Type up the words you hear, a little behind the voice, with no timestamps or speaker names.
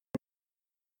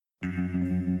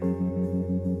Welcome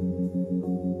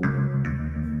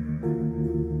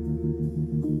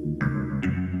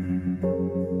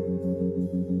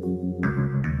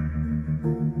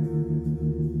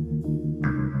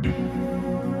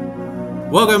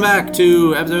back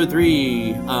to episode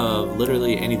 3 of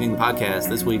Literally Anything the Podcast.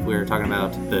 This week we're talking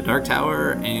about The Dark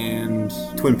Tower and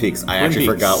Twin Peaks. I actually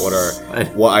forgot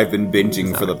what I've been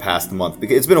binging for the past month,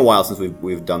 because it's been a while since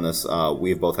we've done this.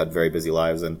 We've both had very busy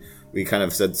lives, and we kind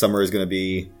of said summer is going to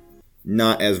be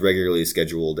not as regularly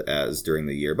scheduled as during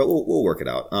the year, but we'll work it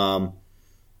out.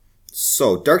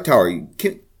 So Dark Tower,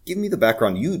 give me the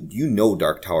background. You know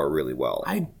Dark Tower really well.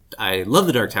 I love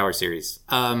the Dark Tower series.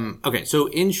 Okay, so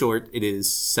in short, it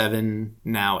is 7,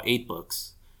 now 8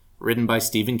 books, written by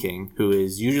Stephen King, who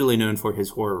is usually known for his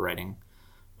horror writing.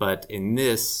 But in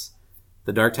this,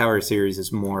 the Dark Tower series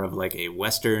is more of like a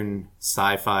Western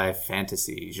sci-fi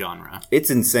fantasy genre. It's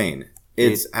insane.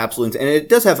 It's absolutely insane. And it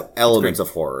does have elements of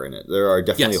horror in it. There are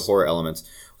definitely horror elements.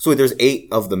 So wait, there's 8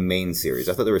 of the main series.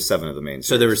 I thought there were 7 of the main series.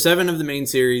 So there were 7 of the main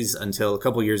series until a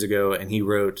couple years ago, and he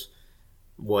wrote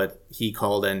what he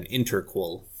called an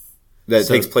interquel. That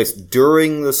takes place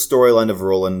during the storyline of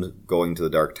Roland going to the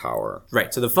Dark Tower.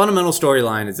 Right. So the fundamental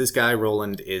storyline is this guy,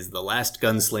 Roland, is the last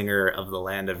gunslinger of the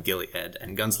land of Gilead.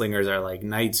 And gunslingers are like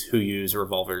knights who use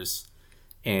revolvers.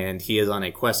 And he is on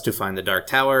a quest to find the Dark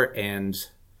Tower and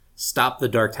stop the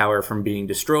Dark Tower from being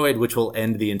destroyed, which will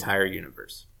end the entire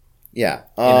universe. Yeah.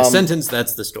 In a sentence,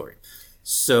 that's the story.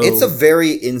 So it's a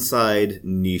very inside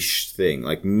niche thing.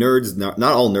 Like nerds, not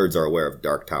all nerds are aware of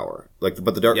Dark Tower. But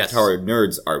the Dark Tower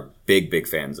nerds are big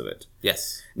fans of it.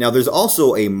 Yes. Now there's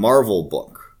also a Marvel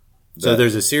book. So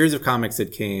there's a series of comics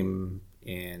that came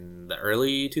in the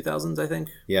early 2000s, I think.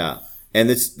 Yeah,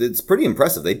 and it's pretty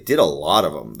impressive. They did a lot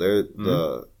of them.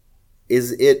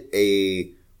 Is it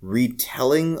a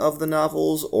retelling of the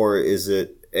novels, or is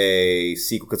it a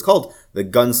sequel? It's called The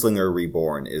Gunslinger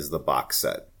Reborn is the box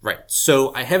set. Right.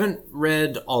 So I haven't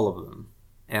read all of them,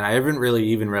 and I haven't really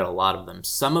even read a lot of them.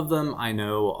 Some of them I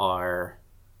know are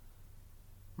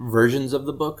versions of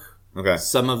the book. Okay.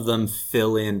 Some of them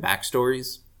fill in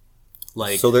backstories.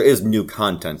 So there is new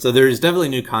content. So there is definitely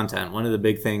new content. One of the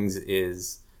big things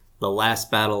is the last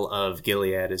battle of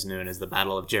Gilead is known as the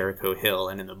Battle of Jericho Hill,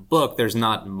 and in the book there's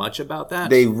not much about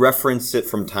that. They reference it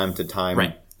from time to time.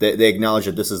 Right. They acknowledge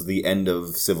that this is the end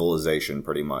of civilization,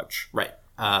 pretty much. Right.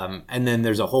 And then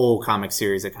there's a whole comic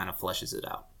series that kind of fleshes it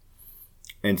out.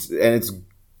 And it's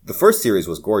the first series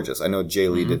was gorgeous. I know Jay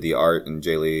Lee did the art, and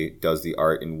Jay Lee does the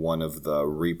art in one of the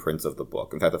reprints of the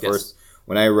book. In fact, first,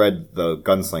 when I read The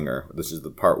Gunslinger, this is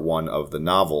the part 1 of the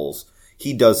novels,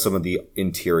 he does some of the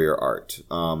interior art.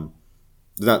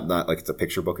 Not like it's a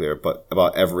picture book there, but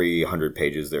about every 100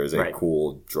 pages there's a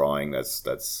cool drawing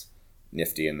that's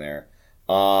nifty in there.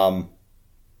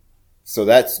 So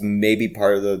that's maybe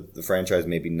part of the franchise,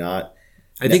 maybe not.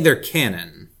 I think they're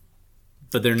canon,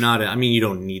 but they're not. I mean, you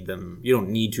don't need them. You don't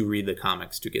need to read the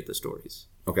comics to get the stories.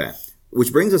 Okay.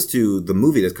 Which brings us to the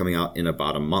movie that's coming out in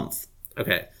about a month.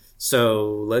 Okay.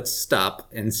 So let's stop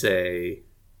and say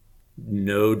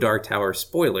no Dark Tower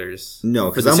spoilers.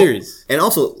 No, for the series. And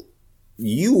also,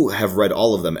 you have read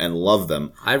all of them and love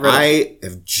them. I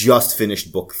have just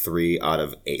finished book 3 out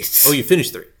of 8. Oh, you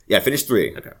finished 3? Yeah, I finished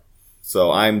 3. Okay.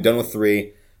 So I'm done with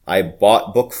 3. I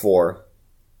bought book 4.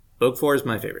 Book 4 is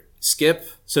my favorite. Skip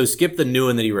the new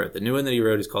one that he wrote. The new one that he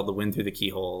wrote is called The Wind Through the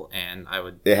Keyhole, and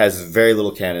it has very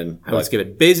little canon. I would skip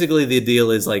it. Basically, the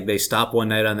deal is like they stop one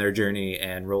night on their journey,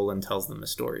 and Roland tells them a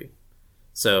story.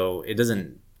 So it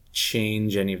doesn't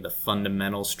change any of the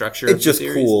fundamental structure of the series. It's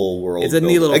just cool world building. It's a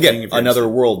neat little thing. Again, another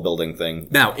world building thing.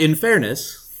 Now, in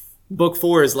fairness, book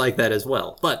 4 is like that as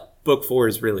well, but book 4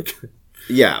 is really good.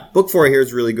 Yeah, book 4 here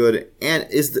is really good. And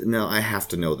now I have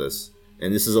to know this,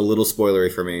 and this is a little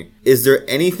spoilery for me. Is there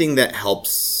anything that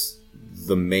helps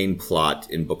the main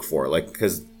plot in book 4? Like,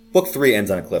 because book 3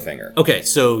 ends on a cliffhanger. Okay,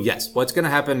 so yes, what's going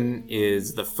to happen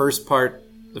is the first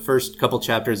couple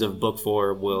chapters of book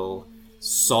 4 will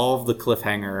solve the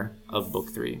cliffhanger of book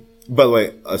 3. By the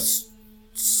way, a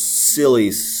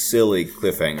silly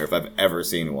cliffhanger if I've ever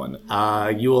seen one.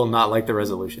 You will not like the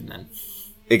resolution then.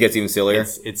 It gets even sillier?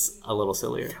 It's a little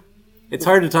sillier. It's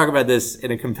hard to talk about this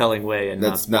in a compelling way and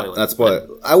not spoil it. Not spoil it.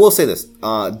 I will say this.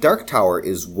 Dark Tower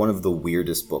is one of the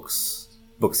weirdest book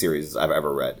series I've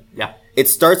ever read. Yeah. It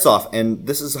starts off, and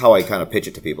this is how I kind of pitch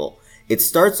it to people. It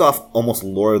starts off almost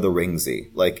Lord of the Ringsy.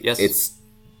 Like, it's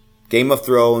Game of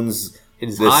Thrones. It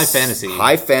is high fantasy.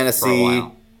 High fantasy. For a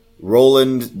while.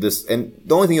 Roland, and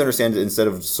the only thing you understand is instead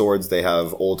of swords, they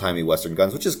have old-timey Western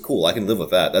guns, which is cool. I can live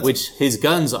with that. Which his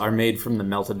guns are made from the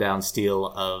melted down steel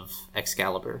of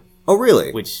Excalibur. Oh,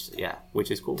 really? which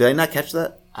is cool. Did I not catch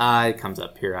that? It comes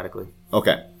up periodically.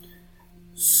 Okay.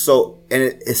 So, and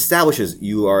it establishes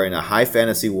you are in a high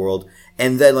fantasy world,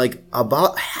 and then like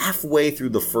about halfway through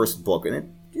the first book,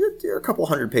 and you're a couple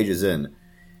hundred pages in,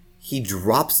 he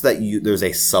drops that there's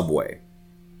a subway.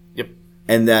 Yep.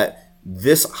 And that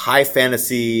this high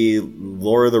fantasy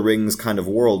Lord of the Rings kind of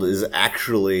world is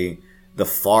actually the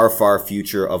far, far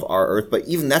future of our Earth. But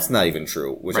even that's not even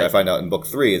true, which I find out in book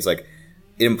 3. It's like,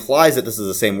 it implies that this is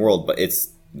the same world, but it's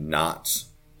not.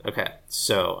 Okay,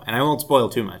 so, and I won't spoil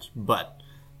too much, but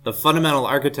the fundamental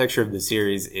architecture of the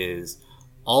series is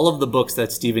all of the books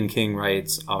that Stephen King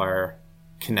writes are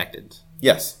connected.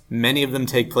 Yes. Many of them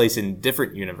take place in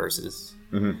different universes,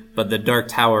 but the Dark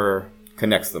Tower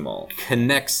Connects them all.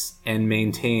 Connects and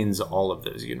maintains all of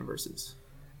those universes.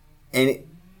 And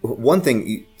one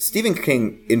thing, Stephen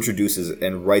King introduces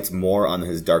and writes more on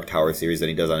his Dark Tower series than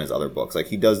he does on his other books. Like,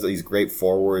 he does these great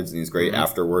forewords and these great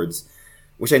afterwords,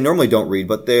 which I normally don't read,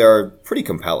 but they are pretty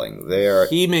compelling.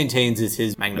 He maintains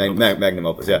his magnum opus. Magnum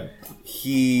opus, yeah.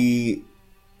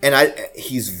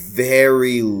 He's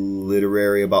very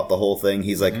literary about the whole thing.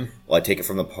 He's like, well, I take it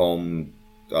from the poem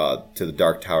to the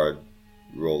Dark Tower,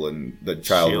 Roland, the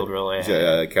child. Shield roll,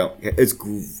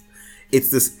 It's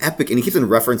this epic, and he keeps on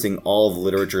referencing all of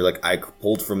literature, like, I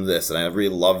pulled from this, and I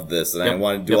really loved this, and I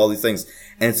want to do all these things.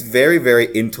 And it's very, very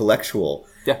intellectual.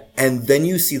 Yeah. And then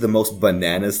you see the most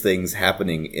bananas things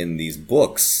happening in these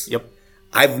books. Yep.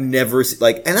 I've never seen,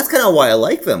 like, and that's kind of why I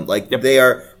like them. Like, they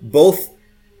are both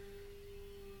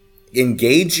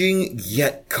engaging,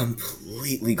 yet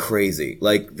completely crazy.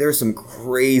 Like, there's some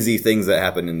crazy things that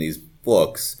happen in these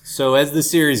books. So as the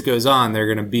series goes on,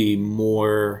 they're going to be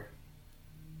more...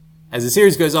 As the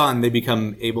series goes on, they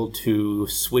become able to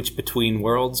switch between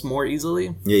worlds more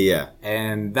easily. Yeah.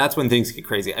 And that's when things get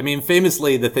crazy. I mean,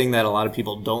 famously, the thing that a lot of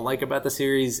people don't like about the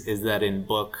series is that in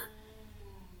book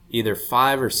either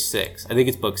 5 or 6, I think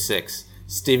it's book 6,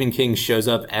 Stephen King shows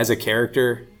up as a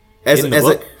character in the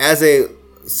book. As a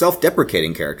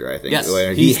self-deprecating character, I think. Yes,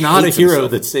 he's not a hero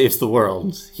that saves the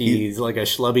world. He's like a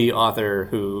schlubby author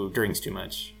who drinks too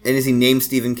much. And is he named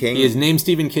Stephen King? He is named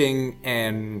Stephen King,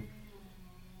 and...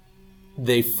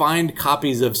 they find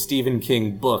copies of Stephen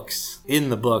King books in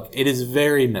the book. It is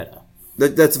very meta.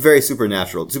 That's very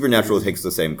Supernatural. Supernatural takes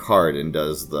the same card and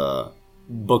does the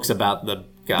books about the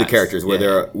guys. The characters where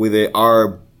they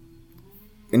are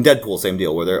in Deadpool, same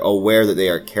deal, where they're aware that they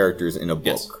are characters in a book.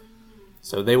 Yes.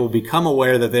 So they will become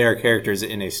aware that they are characters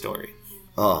in a story.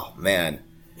 Oh man,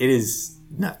 it is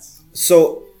nuts.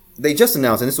 So they just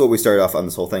announced, and this is what we started off on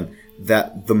this whole thing,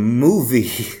 that the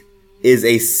movie is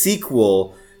a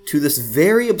sequel to this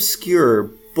very obscure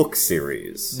book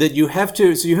series. That you have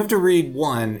to read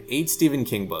 8 Stephen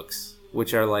King books,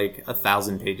 which are like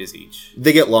 1,000 pages each.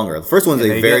 They get longer. The first one's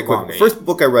a very quick... Longer, first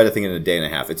book I read, I think, in a day and a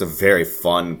half. It's a very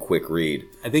fun, quick read.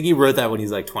 I think he wrote that when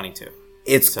he's like 22.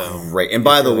 It's great. And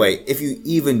by the way, if you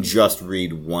even just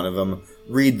read one of them,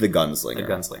 read The Gunslinger. The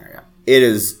Gunslinger, yeah. It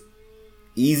is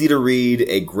easy to read,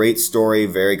 a great story,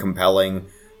 very compelling.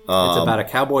 It's about a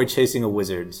cowboy chasing a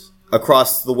wizard.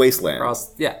 Across the wasteland.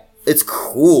 It's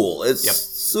cool. It's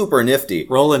super nifty.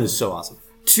 Roland is so awesome.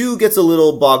 2 gets a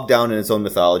little bogged down in its own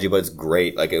mythology, but it's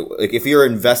great. Like if you're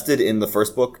invested in the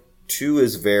first book, 2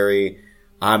 is very,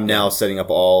 I'm now setting up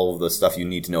all the stuff you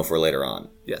need to know for later on.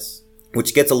 Yes.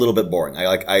 Which gets a little bit boring.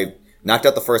 I knocked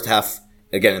out the first half,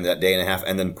 again, in that day and a half,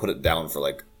 and then put it down for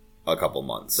like a couple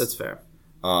months. That's fair.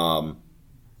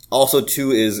 Also,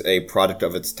 2 is a product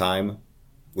of its time,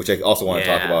 which I also want to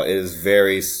talk about. It is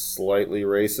very slightly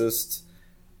racist.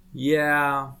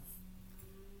 Yeah.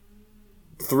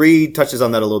 3 touches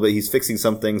on that a little bit. He's fixing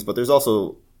some things, but there's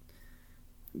also...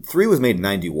 3 was made in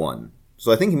 91.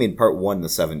 So I think he made part 1 in the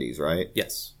 70s, right?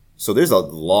 Yes. So there's a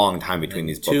long time between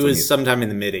these books. 2 is sometime in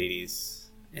the mid-80s.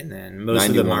 And then most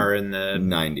of them are in the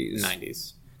 90s.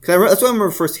 90s. That's what I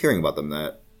remember first hearing about them,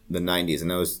 the 90s.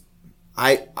 And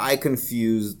I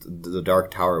confused the Dark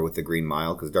Tower with the Green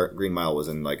Mile, because Green Mile was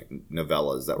in like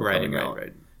novellas that were coming out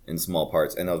in small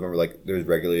parts. And I remember like there's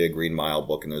regularly a Green Mile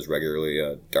book and there's regularly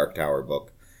a Dark Tower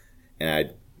book,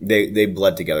 and they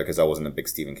bled together because I wasn't a big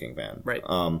Stephen King fan. Right.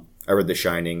 I read The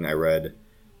Shining. I read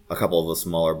a couple of the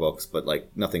smaller books, but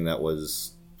like nothing that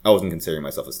was. I wasn't considering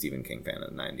myself a Stephen King fan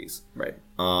in the 90s. Right.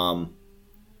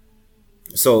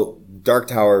 So Dark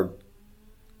Tower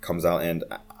comes out and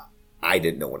I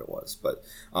didn't know what it was, but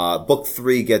book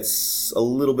 3 gets a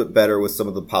little bit better with some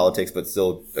of the politics, but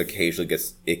still occasionally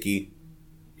gets icky.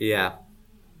 Yeah.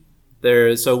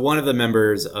 So one of the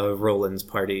members of Roland's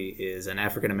party is an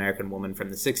African-American woman from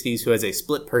the 60s who has a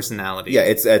split personality. Yeah,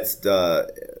 it's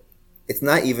it's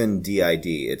not even DID.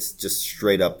 It's just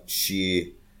straight up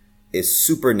she is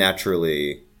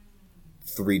supernaturally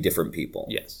 3 different people.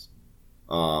 Yes.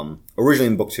 Originally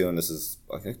in book 2, and this is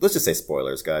okay, let's just say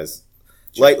spoilers, guys.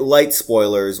 Sure. Light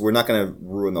spoilers. We're not going to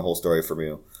ruin the whole story for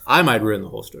you. I might ruin the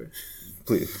whole story.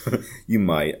 Please. You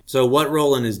might. So what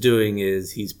Roland is doing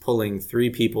is he's pulling 3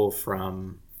 people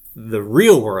from the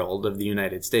real world of the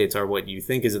United States, or what you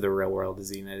think is the real world is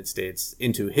the United States,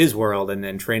 into his world and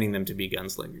then training them to be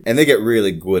gunslingers. And they get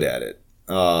really good at it.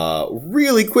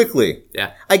 Really quickly.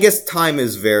 Yeah. I guess time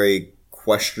is very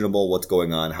questionable what's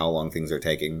going on, how long things are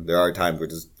taking. There are times where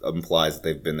it just implies that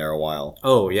they've been there a while.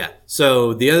 Oh, yeah.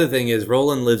 So the other thing is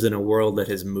Roland lives in a world that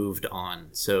has moved on.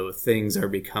 So things are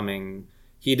becoming...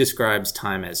 He describes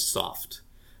time as soft.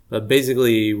 But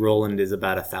basically, Roland is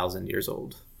about 1,000 years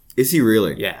old. Is he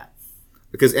really? Yeah.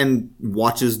 Because, and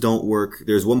watches don't work.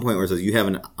 There's one point where it says you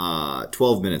have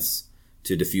 12 minutes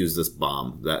to defuse this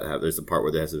bomb. There's the part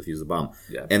where they have to defuse the bomb.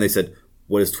 Yeah. And they said,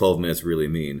 what does 12 minutes really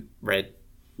mean? Right.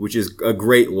 Which is a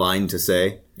great line to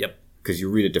say. Yep. Because you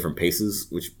read at different paces,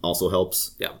 which also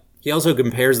helps. Yeah. He also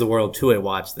compares the world to a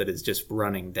watch that is just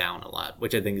running down a lot,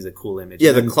 which I think is a cool image.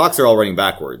 Yeah, the clocks are all running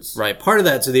backwards. Right. Part of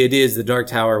that, so the idea is the Dark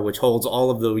Tower, which holds all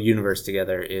of the universe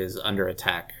together, is under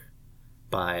attack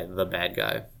by the bad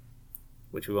guy,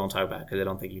 which we won't talk about because I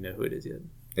don't think you know who it is yet.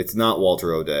 It's not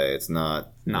Walter O'Day. It's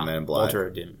not the Man in Black. Walter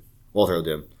O'Dim. Walter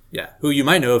O'Dim. Yeah, who you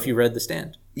might know if you read The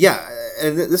Stand. Yeah,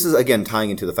 and this is, again,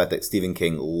 tying into the fact that Stephen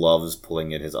King loves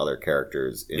pulling in his other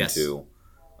characters into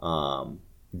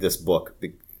this book,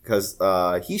 because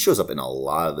he shows up in a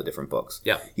lot of the different books.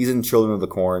 Yeah. He's in Children of the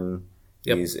Corn.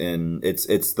 Yep. He's in...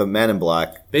 It's the Man in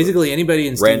Black. Basically, anybody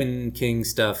in Stephen King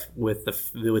stuff with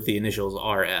the initials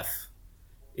RF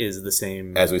is the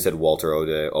same... As we said, Walter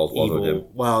O'Day. Walter O'Dim.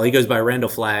 Well, he goes by Randall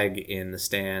Flagg in The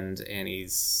Stand, and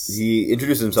he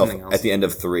introduces himself at the end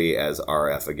of 3 as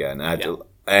RF again.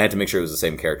 I had to make sure it was the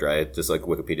same character. I had just like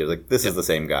Wikipedia, like this is the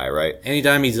same guy, right?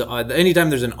 Anytime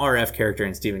there's an RF character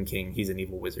in Stephen King, he's an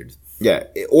evil wizard. Yeah,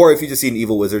 or if you just see an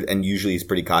evil wizard and usually he's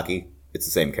pretty cocky, it's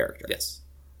the same character. Yes.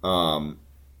 Can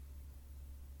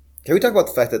we talk about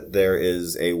the fact that there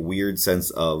is a weird sense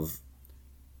of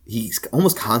he's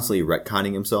almost constantly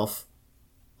retconning himself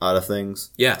out of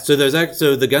things? Yeah. So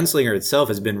the Gunslinger itself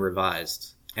has been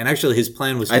revised, and actually his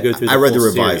plan was to go through. I read the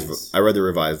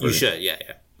revised version. You should,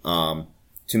 yeah.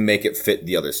 To make it fit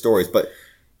the other stories, but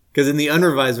because in the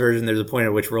unrevised version, there's a point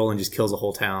at which Roland just kills a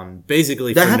whole town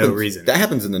basically for no reason. That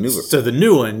happens in the new version. So the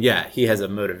new one, yeah, he has a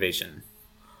motivation.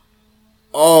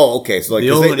 Oh, okay. So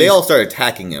like they all start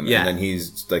attacking him, and then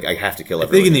he's like, "I have to kill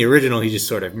everyone." I think in the original, he just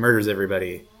sort of murders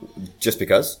everybody, just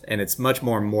because, and it's much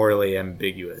more morally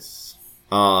ambiguous.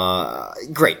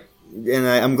 Great, and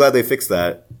I'm glad they fixed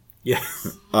that. Yeah.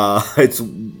 It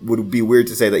would be weird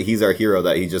to say that he's our hero,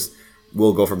 that he just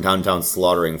will go from town to town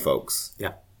slaughtering folks.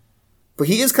 Yeah. But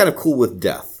he is kind of cool with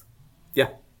death. Yeah.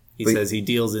 He says he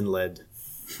deals in lead.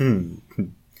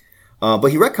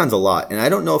 But he retcons a lot, and I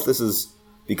don't know if this is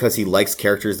because he likes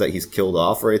characters that he's killed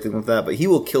off or anything like that, but he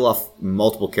will kill off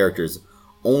multiple characters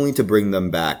only to bring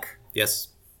them back. Yes.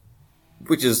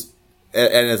 Which is,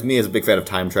 and as me as a big fan of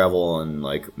time travel and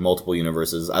like multiple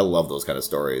universes, I love those kind of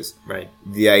stories. Right.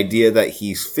 The idea that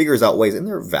he figures out ways, and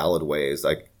they're valid ways,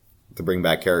 like to bring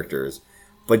back characters,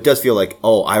 but it does feel like,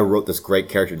 oh, I wrote this great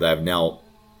character that I've now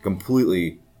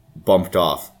completely bumped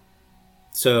off.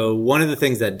 So one of the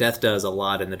things that Death does a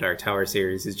lot in the Dark Tower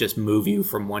series is just move you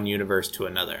from one universe to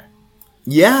another.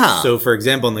 Yeah. So for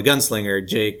example, in the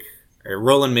Gunslinger,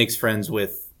 Roland makes friends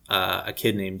with a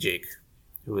kid named Jake,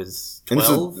 who is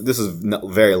 12. And this is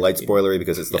very light spoilery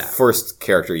because it's the first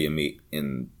character you meet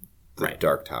in the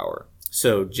Dark Tower.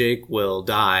 So Jake will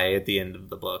die at the end of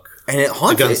the book. And it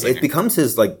haunts it becomes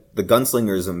his, like, the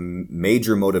Gunslinger's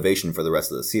major motivation for the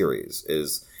rest of the series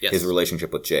is his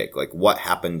relationship with Jake. Like, what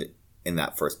happened in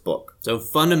that first book. So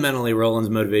fundamentally, Roland's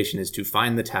motivation is to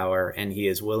find the tower, and he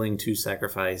is willing to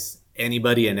sacrifice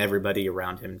anybody and everybody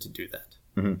around him to do that.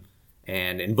 Mm-hmm.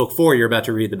 And in book 4, you're about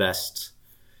to read the best.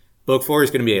 Book 4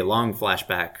 is going to be a long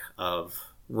flashback of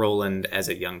Roland as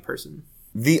a young person.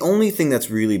 The only thing that's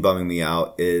really bumming me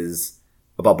out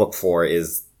about book 4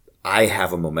 is I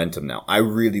have a momentum now. I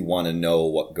really want to know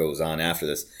what goes on after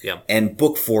this. Yeah. And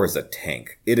book 4 is a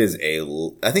tank. It is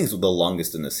I think it's the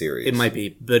longest in the series. It might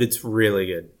be, but it's really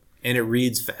good. And it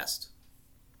reads fast.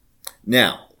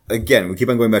 Now, again, we keep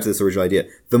on going back to this original idea.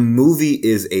 The movie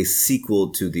is a sequel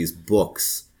to these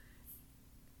books.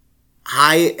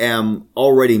 I am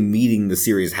already meeting the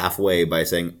series halfway by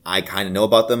saying I kind of know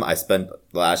about them. I spent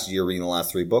the last year reading the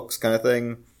last 3 books kind of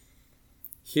thing.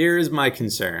 Here is my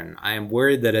concern. I am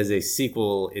worried that as a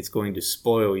sequel, it's going to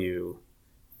spoil you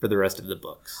for the rest of the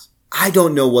books. I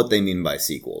don't know what they mean by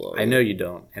sequel, though. I know you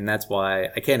don't, and that's why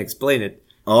I can't explain it.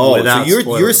 Oh, without so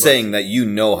spoiling you're the saying books. that you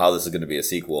know how this is going to be a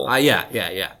sequel.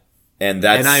 Yeah. And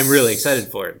I'm really excited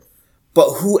for it. But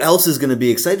who else is going to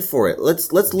be excited for it?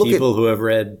 Let's look at people who have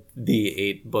read the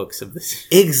 8 books of this.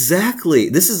 Exactly.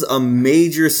 This is a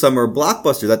major summer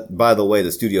blockbuster that, by the way,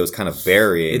 the studio is kind of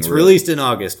burying. It's released in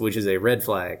August, which is a red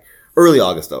flag. Early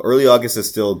August, though. Early August is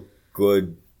still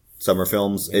good summer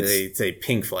films. It's a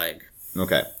pink flag.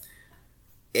 Okay.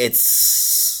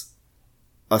 It's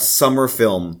a summer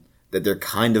film that they're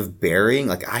kind of burying.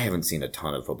 Like, I haven't seen a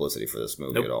ton of publicity for this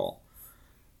movie at all.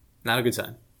 Not a good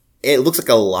sign. It looks like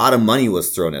a lot of money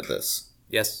was thrown at this.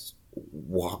 Yes.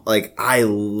 Like, I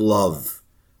love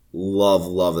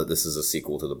that this is a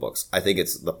sequel to the books. I think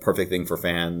it's the perfect thing for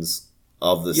fans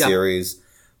of the series.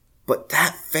 But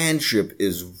that fanship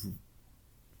is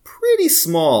pretty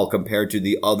small compared to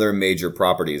the other major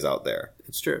properties out there.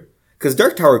 It's true. Because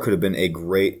Dark Tower could have been a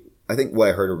great... I think what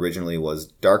I heard originally was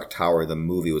Dark Tower, the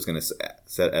movie, was going to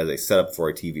set as a setup for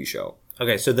a TV show.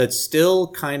 Okay, so that's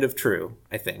still kind of true,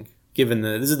 I think. Given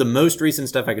this is the most recent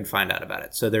stuff I could find out about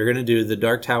it. So they're going to do the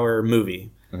Dark Tower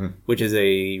movie, which is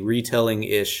a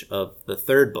retelling-ish of the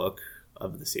 3rd book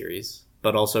of the series,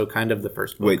 but also kind of the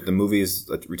 1st book. Wait, the movie is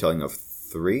a retelling of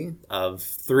 3? Of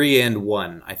 3 and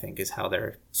 1, I think, is how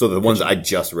they're... So the ones I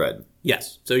just read.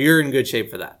 Yes. So you're in good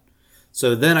shape for that.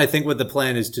 So then I think what the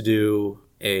plan is to do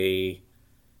a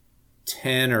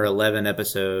 10 or 11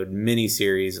 episode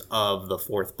miniseries of the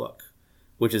 4th book,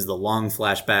 which is the long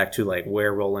flashback to like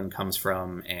where Roland comes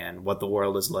from and what the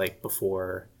world is like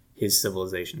before his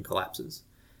civilization collapses.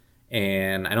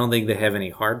 And I don't think they have any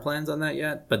hard plans on that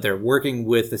yet, but they're working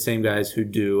with the same guys who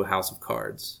do House of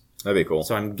Cards. That'd be cool.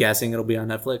 So I'm guessing it'll be on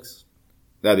Netflix.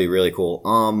 That'd be really cool.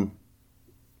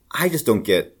 I just don't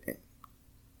get...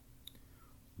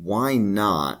 Why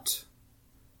not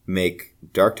make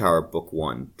Dark Tower Book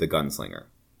 1 The Gunslinger?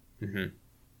 Mm-hmm.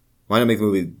 Why not make the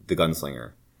movie The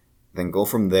Gunslinger? Then go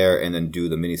from there and then do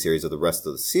the miniseries of the rest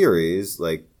of the series.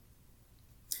 Like,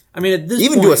 I mean, at this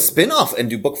even point, do a spin-off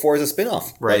and do Book 4 as a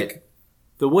spin-off. Right. Like,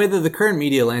 the way that the current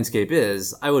media landscape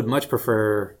is, I would much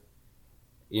prefer,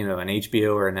 an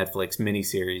HBO or a Netflix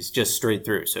miniseries just straight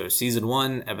through. So season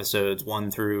 1, episodes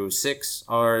 1 through 6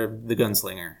 are The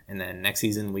Gunslinger. And then next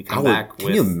season we come back with...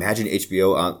 Can you imagine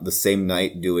HBO on the same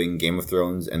night doing Game of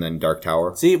Thrones and then Dark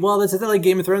Tower? See, well, that's the thing, like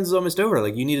Game of Thrones is almost over.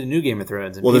 Like, you need a new Game of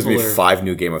Thrones. And well, there's going to be 5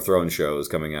 new Game of Thrones shows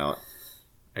coming out.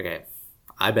 Okay.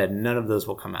 I bet none of those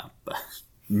will come out. But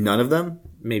none of them?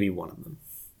 Maybe one of them.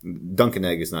 Dunkin'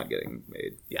 Egg is not getting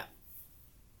made. Yeah.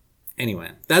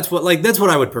 Anyway, that's what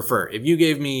I would prefer. If you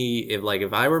gave me,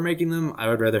 if I were making them, I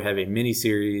would rather have a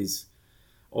mini-series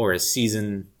or a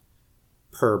season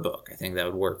per book. I think that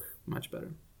would work much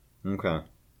better. Okay.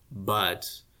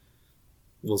 But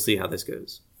we'll see how this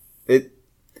goes.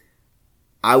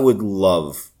 I would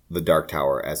love the Dark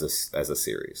Tower as a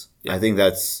series. Yeah. I think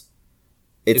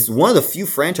it's one of the few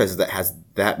franchises that has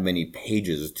that many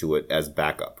pages to it as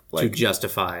backup. To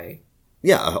justify...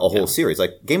 Yeah, a whole series.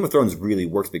 Like, Game of Thrones really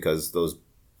works because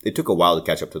it took a while to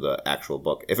catch up to the actual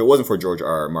book. If it wasn't for George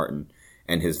R.R. Martin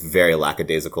and his very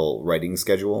lackadaisical writing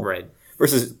schedule. Right.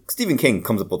 Versus Stephen King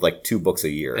comes up with like 2 books a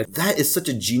year. That is such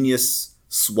a genius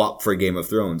swap for Game of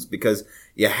Thrones because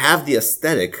you have the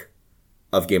aesthetic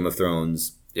of Game of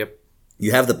Thrones. Yep.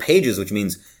 You have the pages, which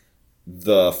means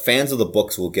the fans of the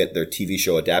books will get their TV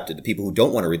show adapted. The people who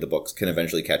don't want to read the books can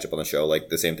eventually catch up on the show, like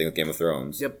the same thing with Game of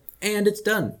Thrones. Yep. And it's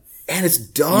done. And it's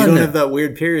done. You don't have that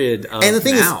weird period of and the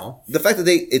thing now. Is, the fact that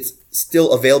it's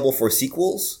still available for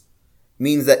sequels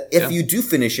means that if you do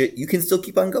finish it, you can still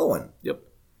keep on going. Yep.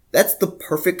 That's the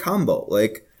perfect combo.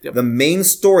 Like, the main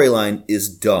storyline is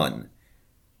done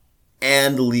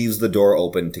and leaves the door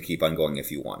open to keep on going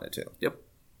if you wanted to. Yep.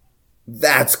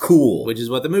 That's cool. Which is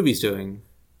what the movie's doing.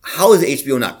 How is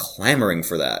HBO not clamoring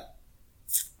for that?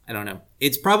 I don't know.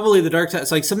 It's probably the Dark Tower.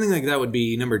 It's like something like that would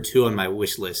be number 2 on my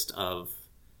wish list of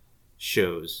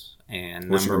shows, and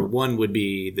number 1 would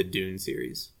be the Dune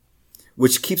series,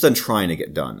 which keeps on trying to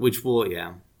get done. Which will,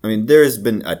 I mean, there's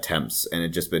been attempts, and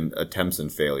it's just been attempts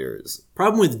and failures.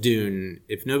 Problem with Dune,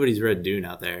 if nobody's read Dune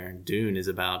out there, Dune is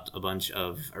about a bunch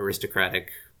of aristocratic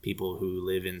people who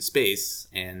live in space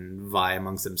and vie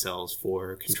amongst themselves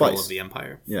for control of the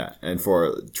empire. Yeah, and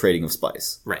for trading of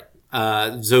spice. Right.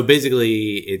 So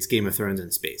basically, it's Game of Thrones in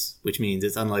space, which means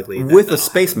it's unlikely that with a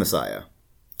space messiah.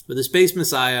 With a space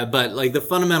messiah, but like the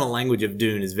fundamental language of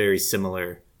Dune is very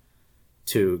similar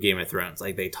to Game of Thrones.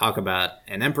 Like, they talk about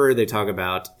an emperor, they talk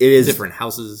about different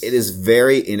houses. It is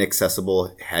very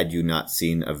inaccessible had you not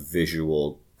seen a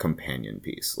visual companion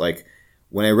piece. Like,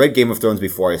 when I read Game of Thrones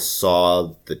before I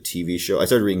saw the TV show, I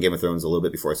started reading Game of Thrones a little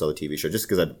bit before I saw the TV show, just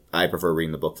because I prefer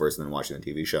reading the book first and then watching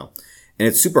the TV show. And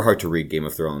it's super hard to read Game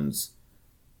of Thrones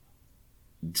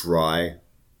dry.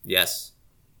 Yes.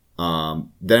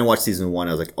 Then I watched season 1.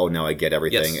 I was like, oh, now I get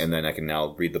everything. Yes. And then I can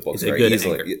now read the books very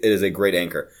easily. Anchor. It is a great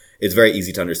anchor. It's very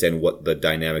easy to understand what the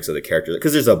dynamics of the characters,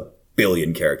 because there's a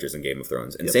billion characters in Game of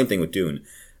Thrones. And same thing with Dune.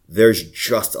 There's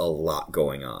just a lot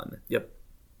going on. Yep.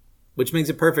 Which makes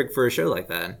it perfect for a show like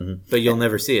that. Mm-hmm. But you'll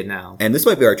never see it now. And this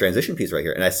might be our transition piece right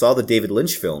here. And I saw the David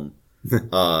Lynch film,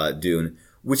 Dune,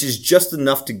 which is just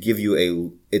enough to give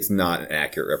you it's not an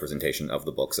accurate representation of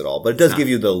the books at all, but it does give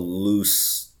you the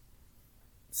loose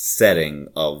setting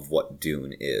of what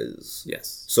Dune is.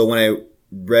 Yes. So when I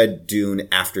read Dune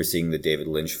after seeing the David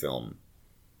Lynch film,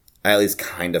 I at least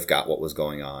kind of got what was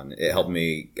going on. It helped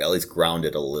me at least ground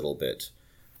it a little bit.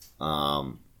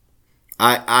 I'm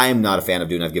not a fan of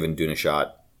Dune. I've given Dune a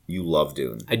shot. You love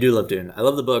Dune. I do love Dune. I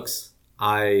love the books.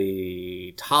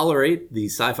 I tolerate the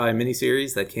sci-fi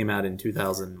miniseries that came out in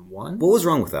 2001. What was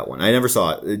wrong with that one? I never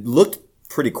saw it. It looked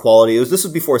pretty quality. This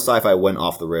was before sci-fi went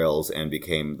off the rails and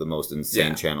became the most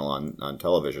insane channel on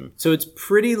television. So it's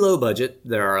pretty low budget.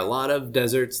 There are a lot of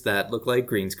deserts that look like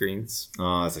green screens.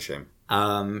 Oh, that's a shame.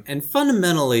 And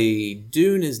fundamentally,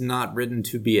 Dune is not written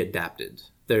to be adapted.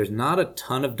 There's not a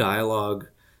ton of dialogue.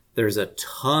 There's a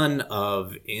ton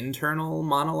of internal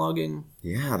monologuing.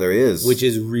 Yeah, there is. Which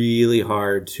is really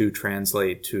hard to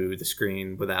translate to the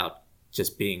screen without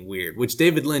just being weird. Which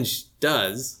David Lynch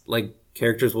does. Like,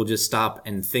 characters will just stop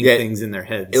and think things in their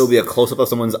heads. It'll be a close-up of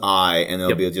someone's eye, and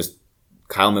it'll be just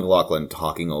Kyle MacLachlan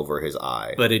talking over his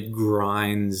eye. But it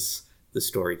grinds the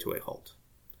story to a halt.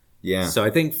 Yeah. So I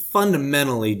think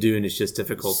fundamentally Dune is just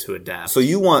difficult to adapt. So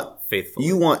you want faithfully.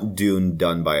 You want Dune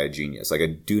done by a genius, like a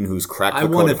Dune who's cracked the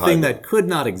code of I want a thing that could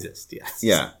not exist. Yes.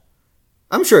 Yeah,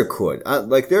 I'm sure it could.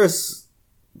 Like there's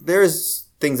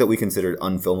things that we considered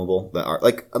unfilmable that are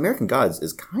like American Gods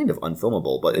is kind of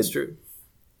unfilmable, but it's true.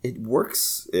 It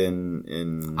works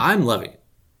in. I'm loving it.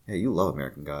 Yeah, you love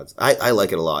American Gods. I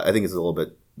like it a lot. I think it's a little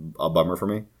bit a bummer for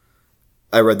me.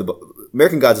 I read the book.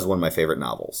 American Gods is one of my favorite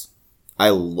novels. I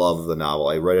love the novel.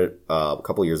 I read it a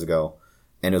couple years ago,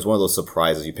 and it was one of those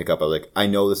surprises you pick up. I was like, I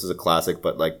know this is a classic,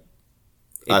 but like,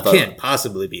 it can't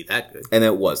possibly be that good. And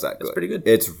it was that good. It's pretty good.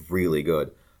 It's really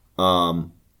good.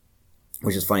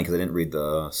 Which is funny because I didn't read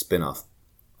the spin-off,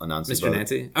 Anansi Mr.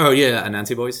 Nancy? Oh, yeah,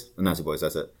 Anansi Boys? Anansi Boys,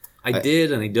 that's it. I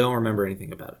did, and I don't remember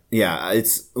anything about it. Yeah, it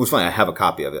was funny. I have a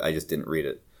copy of it. I just didn't read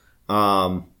it.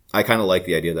 I kind of like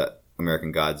the idea that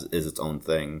American Gods is its own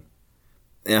thing.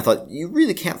 And I thought, you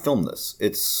really can't film this.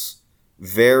 It's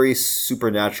very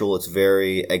supernatural. It's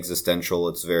very existential.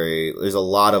 There's a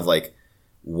lot of like,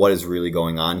 what is really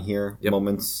going on here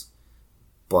moments.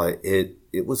 But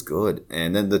it was good.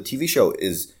 And then the TV show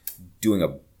is doing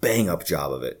a bang up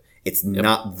job of it. It's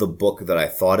not the book that I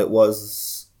thought it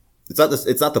was. It's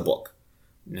not the book.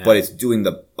 No. But it's doing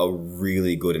a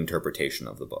really good interpretation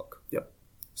of the book. Yep.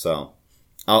 So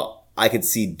I could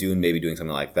see Dune maybe doing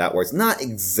something like that, where it's not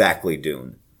exactly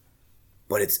Dune,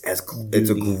 but it's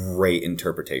a great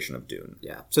interpretation of Dune.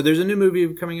 Yeah. So there's a new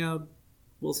movie coming out.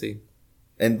 We'll see.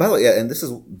 And by the way,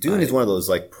 and Dune is one of those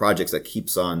like projects that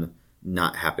keeps on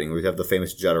not happening. We have the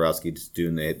famous Jodorowsky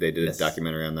Dune. They did a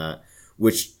documentary on that,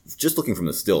 which just looking from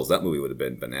the stills, that movie would have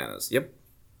been bananas. Yep.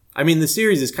 I mean, the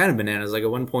series is kind of bananas. Like at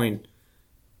one point,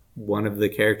 one of the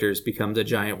characters becomes a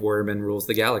giant worm and rules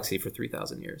the galaxy for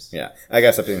 3,000 years. Yeah, I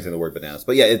gotta stop saying the word bananas,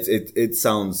 but yeah, it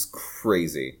sounds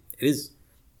crazy. It is,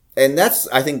 and that's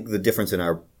I think the difference in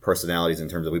our personalities in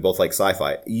terms of we both like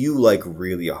sci-fi. You like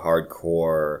really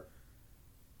hardcore,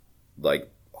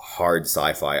 like hard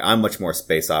sci-fi. I'm much more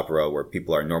space opera where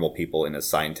people are normal people in a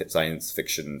science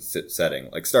fiction setting,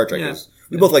 like Star Trek is.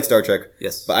 We both like Star Trek.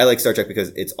 Yes, but I like Star Trek because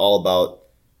it's all about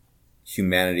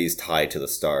humanity's tied to the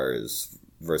stars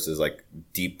versus like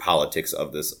deep politics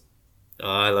of this.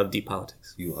 I love deep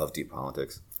politics. You love deep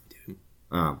politics. Dude.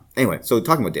 Anyway, so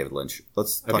talking about David Lynch,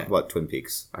 let's talk about Twin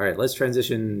Peaks. All right, let's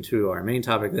transition to our main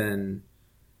topic then.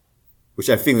 Which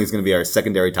I think is going to be our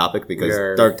secondary topic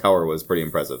because Dark Tower was pretty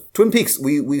impressive. Twin Peaks,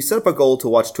 we set up a goal to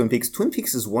watch Twin Peaks. Twin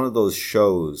Peaks is one of those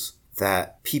shows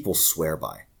that people swear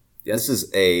by. Yes. This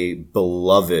is a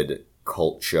beloved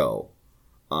cult show.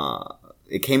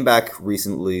 It came back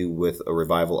recently with a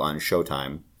revival on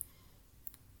Showtime.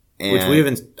 Which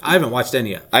I haven't watched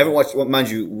any of. I haven't watched, well, mind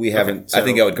you, we haven't. So, I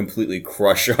think that would completely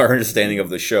crush our understanding of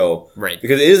the show. Right.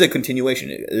 Because it is a continuation.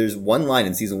 There's one line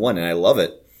in season 1, and I love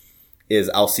it, is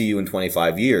I'll see you in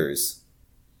 25 years.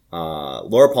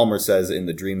 Laura Palmer says in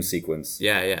the dream sequence,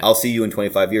 yeah. I'll see you in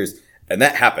 25 years. And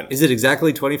that happened. Is it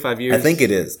exactly 25 years? I think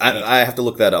it is. I have to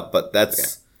look that up, but that's... Okay.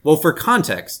 Well, for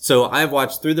context, so I've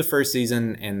watched through the first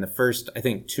season and the first, I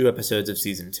think, 2 episodes of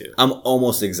season 2. I'm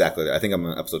almost exactly there. I think I'm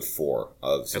on episode 4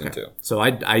 of season 2. So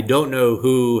I don't know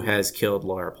who has killed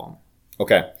Laura Palmer.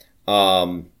 Okay.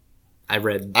 I've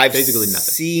read basically nothing. I've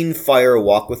seen Fire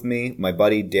Walk With Me. My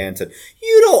buddy Dan said,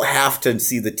 you don't have to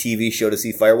see the TV show to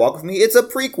see Fire Walk With Me. It's a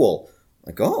prequel.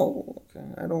 Like, oh, okay.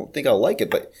 I don't think I'll like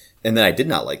it. And then I did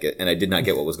not like it, and I did not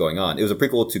get what was going on. It was a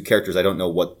prequel to characters I don't know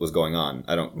what was going on.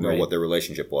 I don't know what their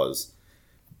relationship was.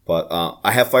 But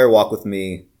I have Fire Walk With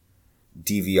Me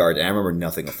DVR'd, and I remember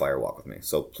nothing of Fire Walk With Me.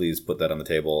 So please put that on the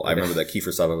table. Okay. I remember that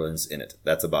Kiefer Sutherland's in it.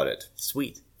 That's about it.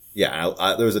 Sweet.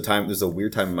 Yeah, there's a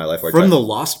weird time in my life where From the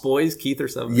Lost Boys, Kiefer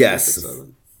Sutherland? Yes.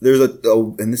 There's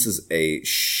and this is a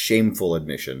shameful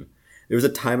admission. There was a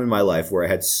time in my life where I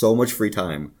had so much free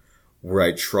time where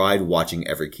I tried watching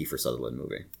every Kiefer Sutherland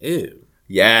movie. Ew.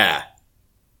 Yeah.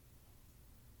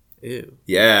 Ew.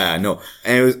 Yeah, no.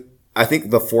 And it was, I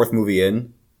think the 4th movie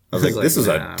in, I was like, this is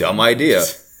a dumb idea.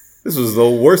 This was the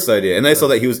worst idea. And I saw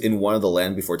that he was in one of the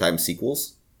Land Before Time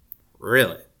sequels.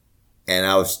 Really? And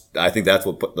I think that's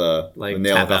what put the nail in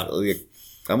the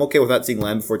I'm okay with not seeing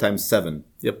Land Before Time 7.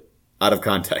 Yep. Out of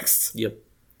context. Yep.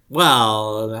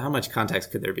 Well, how much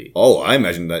context could there be? Oh, I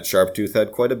imagine that Sharptooth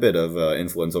had quite a bit of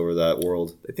influence over that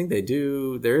world. I think they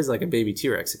do. There is like a baby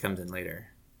T-Rex that comes in later.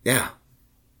 Yeah.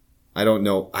 I don't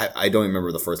know. I don't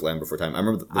remember the first Land Before Time. I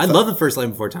remember. I love the first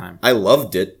Land Before Time. I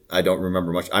loved it. I don't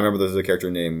remember much. I remember there's a character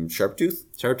named Sharptooth.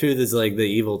 Sharptooth is like the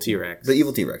evil T-Rex. The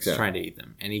evil T-Rex, yeah. Trying to eat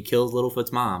them. And he kills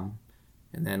Littlefoot's mom.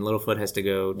 And then Littlefoot has to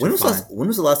go to when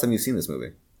was the last time you've seen this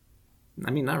movie?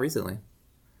 I mean, not recently.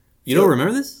 You don't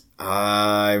remember this?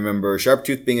 I remember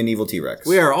Sharptooth being an evil T-Rex.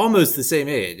 We are almost the same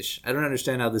age. I don't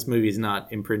understand how this movie is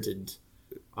not imprinted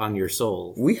on your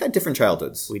soul. We had different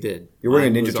childhoods. We did. You're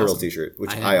wearing a Ninja Turtles t-shirt,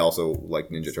 which I also like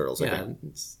Ninja Turtles. Yeah,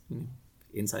 it's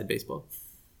inside baseball.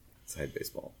 Inside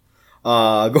baseball.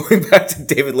 Going back to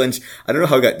David Lynch, I don't know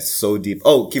how it got so deep.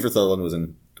 Oh, Kiefer Sutherland was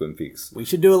in Twin Peaks. We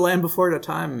should do a Land Before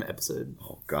Time episode.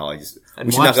 Oh, God.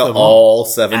 We should knock out all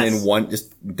 7 in one.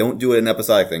 Just don't do it an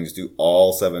episodic thing. Just do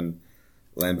all 7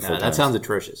 Land Before Time. That sounds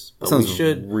atrocious. But that sounds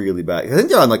really bad. I think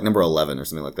they're on like number 11 or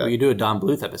something like that. We could do a Don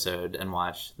Bluth episode and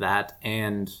watch that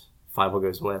and Five Will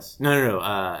Goes West. No.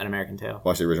 An American Tail.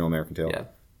 Watch the original American Tail. Yeah.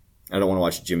 I don't want to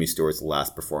watch Jimmy Stewart's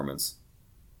last performance.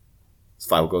 It's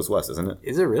Five Will Goes West, isn't it?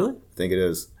 Is it really? I think it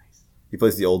is. Nice. He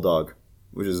plays the old dog,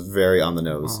 which is very on the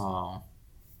nose. Oh.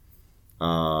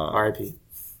 R.I.P.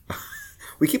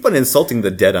 We keep on insulting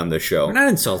the dead on this show. We're not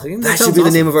insulting him. That should be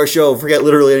the name of our show. Forget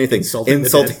literally anything. Insulting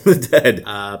the dead.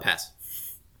 Pass.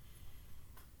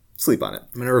 Sleep on it.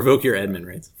 I'm going to revoke your admin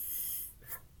rights.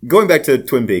 Going back to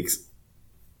Twin Peaks,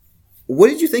 what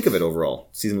did you think of it overall,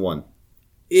 season 1?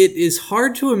 It is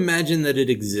hard to imagine that it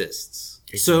exists.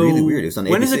 It's really weird. It's on ABC.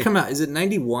 When does it come out? Is it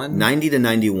 91? 90 to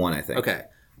 91, I think. Okay.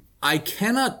 I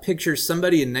cannot picture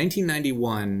somebody in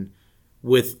 1991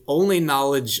 with only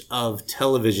knowledge of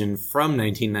television from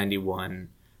 1991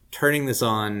 turning this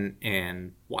on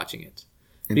and watching it.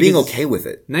 And being okay with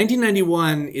it.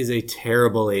 1991 is a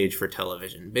terrible age for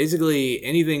television. Basically,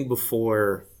 anything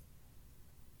before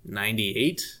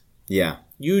 98,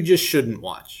 you just shouldn't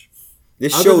watch.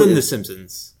 Other than The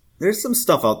Simpsons. There's some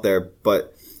stuff out there,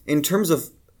 but in terms of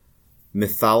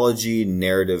mythology,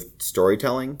 narrative,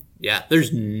 storytelling... Yeah,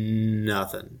 there's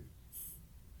nothing.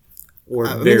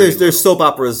 There's soap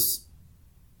operas,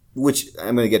 which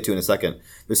I'm going to get to in a second.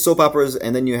 There's soap operas,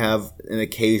 and then you have an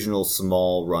occasional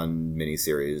small run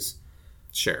miniseries.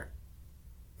 Sure.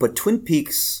 But Twin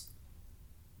Peaks,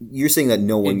 you're saying that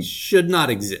no one... It should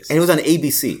not exist. And it was on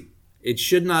ABC. It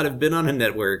should not have been on a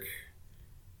network.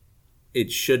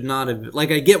 It should not have...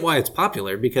 Like, I get why it's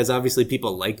popular, because obviously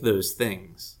people like those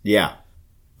things. Yeah.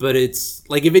 But it's...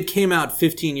 Like, if it came out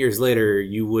 15 years later,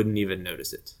 you wouldn't even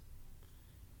notice it.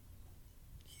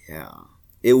 Yeah.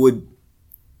 It would...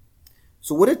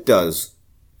 So what it does,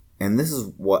 and this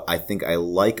is what I think I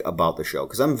like about the show,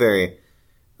 because I'm very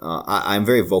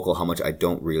vocal how much I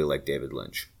don't really like David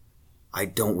Lynch. I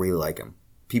don't really like him.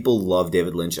 People love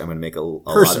David Lynch. I'm going to make a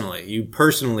personally, you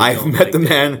personally. I've met the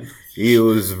man. He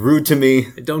was rude to me.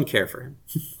 I don't care for him.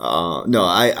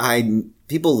 No,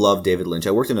 people love David Lynch.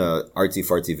 I worked in a artsy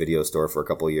fartsy video store for a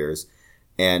couple of years,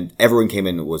 and everyone came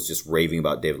in and was just raving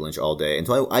about David Lynch all day. And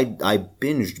so I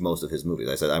binged most of his movies.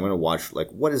 I said, I'm going to watch, like,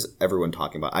 what is everyone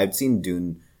talking about? I'd seen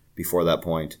Dune before that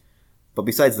point. But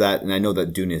besides that, and I know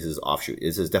that Dune is his offshoot.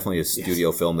 This is definitely a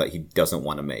studio film that he doesn't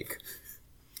want to make.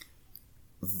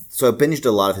 So I binged a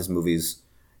lot of his movies.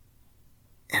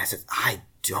 And I said, I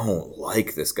don't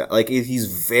like this guy. Like,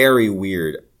 he's very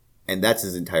weird. And that's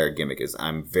his entire gimmick is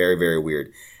I'm very, very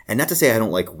weird. And not to say I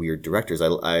don't like weird directors.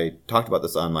 I talked about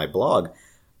this on my blog.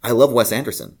 I love Wes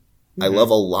Anderson. Mm-hmm. I love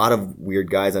a lot of weird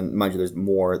guys. And mind you, there's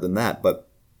more than that. But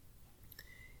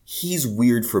he's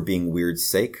weird for being weird's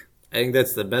sake. I think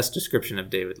that's the best description of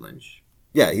David Lynch.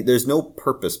 Yeah, there's no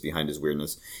purpose behind his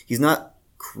weirdness. He's not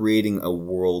creating a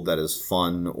world that is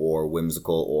fun or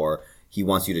whimsical or he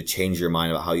wants you to change your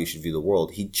mind about how you should view the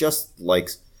world. He just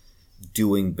likes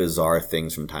doing bizarre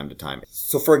things from time to time.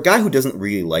 So for a guy who doesn't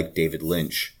really like David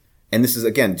Lynch, and this is,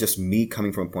 again, just me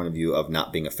coming from a point of view of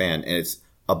not being a fan, and it's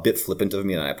a bit flippant of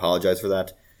me, and I apologize for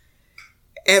that.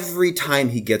 Every time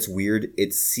he gets weird,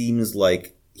 it seems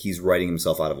like he's writing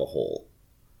himself out of a hole.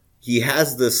 He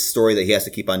has this story that he has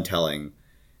to keep on telling,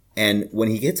 and when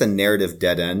he hits a narrative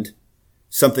dead end,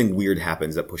 something weird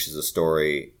happens that pushes the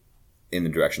story in the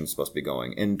direction it's supposed to be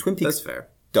going. And Twin Peaks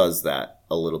does that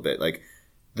a little bit. Like,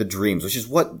 the dreams, which is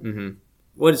what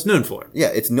it's known for. Yeah,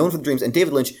 it's known for the dreams. And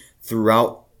David Lynch,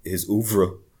 throughout his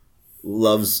oeuvre,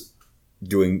 loves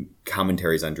doing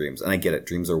commentaries on dreams. And I get it.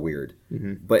 Dreams are weird.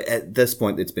 Mm-hmm. But at this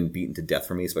point, it's been beaten to death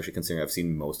for me, especially considering I've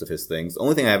seen most of his things. The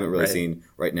only thing I haven't really seen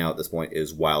right now at this point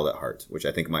is Wild at Heart, which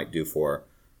I think might do for...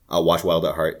 I'll watch Wild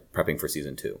at Heart prepping for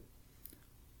season 2.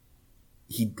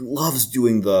 He loves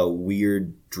doing the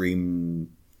weird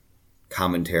dream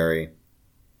commentary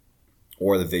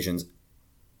or the visions.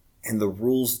 And the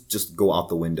rules just go out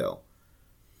the window.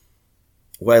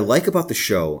 What I like about the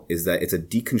show is that it's a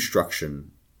deconstruction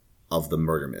of the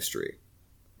murder mystery.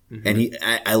 Mm-hmm. And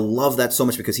I love that so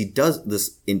much because he does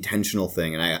this intentional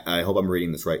thing, and I hope I'm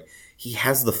reading this right. He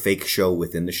has the fake show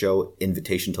within the show,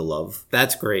 Invitation to Love.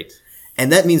 That's great.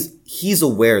 And that means he's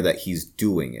aware that he's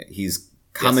doing it. He's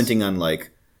commenting on, like,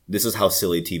 this is how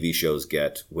silly TV shows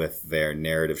get with their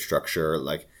narrative structure.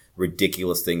 Like,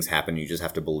 ridiculous things happen, you just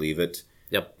have to believe it.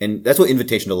 Yep. And that's what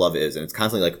Invitation to Love is. And it's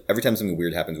constantly like, every time something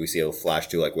weird happens, we see a flash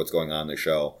to like what's going on in the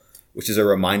show, which is a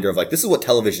reminder of like, this is what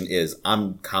television is.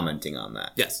 I'm commenting on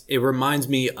that. Yes. It reminds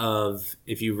me of,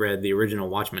 if you read the original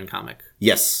Watchmen comic.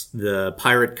 Yes. The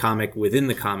pirate comic within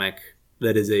the comic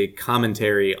that is a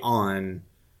commentary on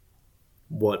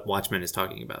what Watchmen is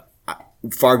talking about.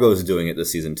 Fargo is doing it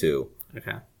this season too.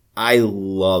 Okay. I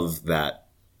love that.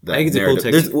 I think it's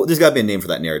narrative. A cool there's got to be a name for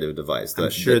that narrative device.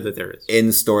 I'm sure that there is. In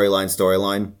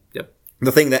storyline. Yep.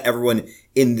 The thing that everyone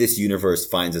in this universe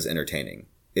finds as entertaining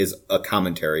is a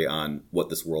commentary on what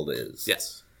this world is.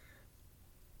 Yes.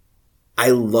 I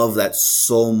love that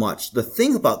so much. The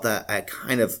thing about that,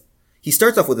 he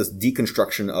starts off with this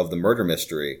deconstruction of the murder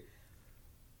mystery,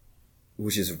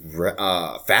 which is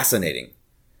fascinating.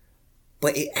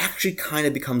 But it actually kind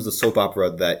of becomes the soap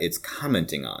opera that it's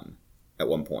commenting on at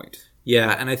one point.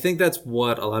 Yeah, and I think that's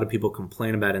what a lot of people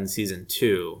complain about in season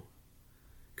 2.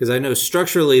 Because I know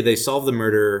structurally they solve the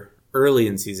murder early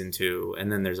in season 2,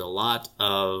 and then there's a lot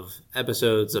of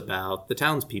episodes about the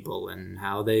townspeople and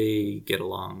how they get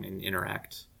along and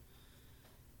interact.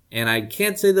 And I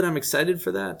can't say that I'm excited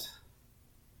for that.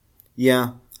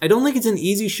 Yeah. I don't think it's an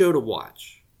easy show to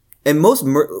watch. And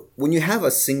when you have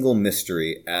a single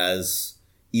mystery as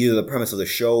either the premise of the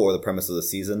show or the premise of the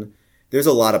season, there's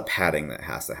a lot of padding that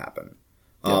has to happen.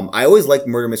 Yeah. I always like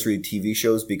murder mystery TV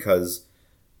shows because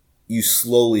you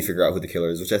slowly figure out who the killer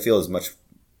is, which I feel is much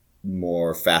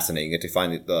more fascinating. You get to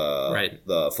find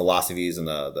the philosophies and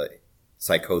the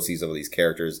psychoses of these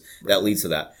characters that leads to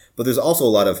that. But there's also a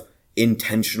lot of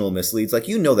intentional misleads. Like,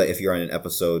 you know that if you're on an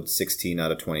episode 16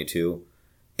 out of 22,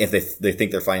 if they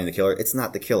think they're finding the killer, it's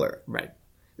not the killer. Right.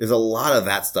 There's a lot of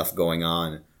that stuff going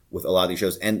on with a lot of these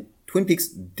shows. And Twin Peaks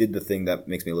did the thing that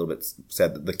makes me a little bit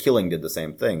sad. The Killing did the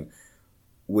same thing,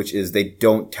 which is they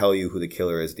don't tell you who the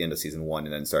killer is at the end of season 1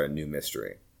 and then start a new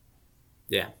mystery.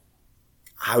 Yeah.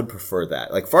 I would prefer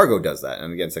that. Like, Fargo does that.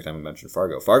 And again, second time I mentioned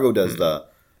Fargo. Fargo does the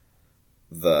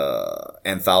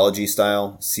anthology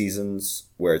style seasons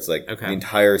where it's like the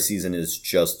entire season is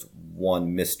just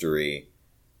one mystery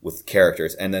with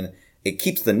characters. And then it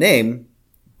keeps the name,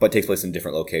 but takes place in a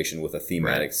different location with a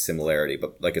thematic similarity.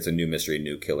 But like, it's a new mystery,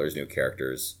 new killers, new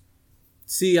characters.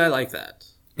 See, I like that.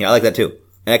 Yeah, I like that too.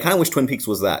 And I kind of wish Twin Peaks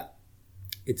was that.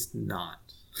 It's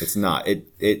not. It's not.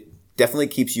 It definitely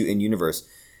keeps you in universe.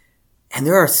 And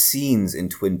there are scenes in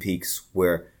Twin Peaks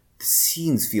where the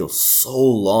scenes feel so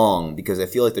long because I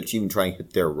feel like they're even trying to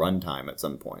hit their runtime at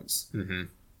some points. Mm-hmm.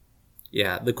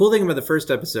 Yeah. The cool thing about the first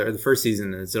episode, or the first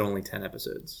season, is it's only 10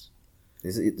 episodes. I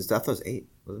thought it was 8,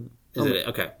 wasn't it? Is it?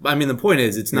 Okay. I mean, the point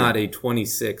is, it's not a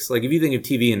 26. Like, if you think of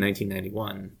TV in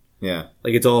 1991,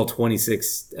 like, it's all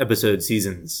 26 episode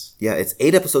seasons. Yeah, it's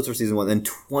 8 episodes for season 1, then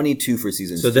 22 for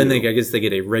season 2. So then I guess they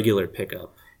get a regular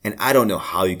pickup. And I don't know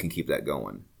how you can keep that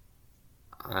going.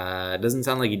 Doesn't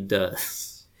sound like he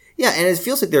does. Yeah, and it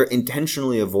feels like they're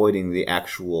intentionally avoiding the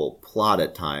actual plot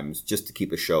at times just to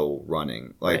keep a show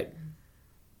running. Like, Right.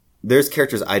 there's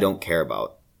characters I don't care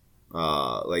about.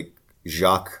 Like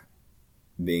Jacques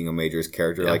being a Major's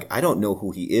character. Yeah. Like, I don't know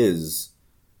who he is,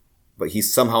 but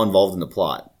he's somehow involved in the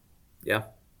plot. Yeah.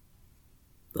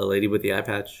 The lady with the eye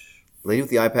patch. Lady with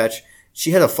the eye patch,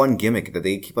 she had a fun gimmick that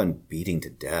they keep on beating to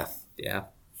death. Yeah.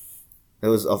 It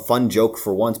was a fun joke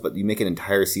for once, but you make an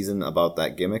entire season about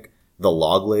that gimmick. The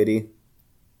log lady.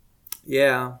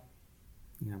 Yeah.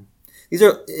 Yeah. These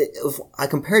are, I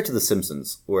compare it to The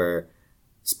Simpsons, where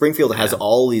Springfield has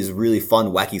all these really fun,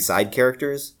 wacky side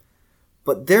characters,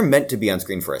 but they're meant to be on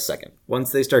screen for a second.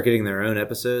 Once they start getting their own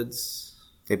episodes,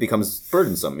 It becomes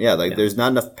burdensome. Yeah, there's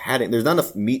not enough padding, there's not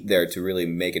enough meat there to really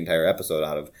make an entire episode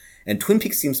out of. And Twin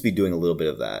Peaks seems to be doing a little bit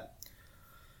of that.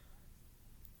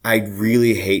 I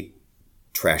really hate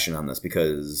trashing on this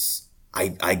because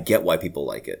I get why people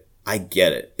like it. I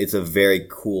get it. It's a very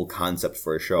cool concept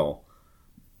for a show.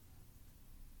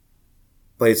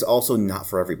 But it's also not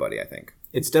for everybody, I think.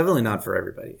 it's definitely not for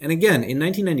everybody. And again, in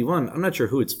 1991, I'm not sure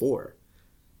who it's for.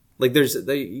 Like,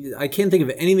 I can't think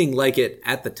of anything like it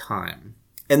at the time.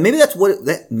 And maybe that's what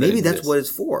that's what it's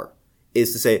for,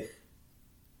 is to say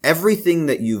everything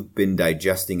that you've been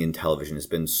digesting in television has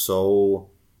been so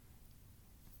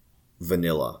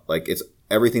vanilla. Like, it's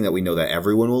everything that we know that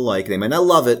everyone will like. They might not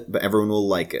love it, but everyone will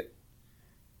like it.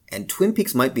 And Twin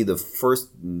Peaks might be the first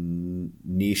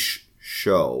niche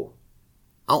show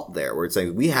out there where it's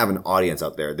saying we have an audience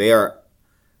out there. They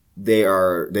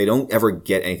don't ever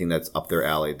get anything that's up their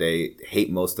alley. They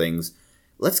hate most things.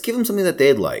 Let's give them something that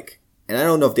they'd like. And I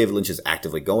don't know if David Lynch is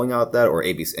actively going out that, or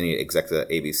ABC, any execs at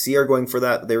ABC are going for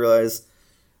that. They realize,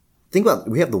 think about,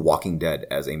 we have The Walking Dead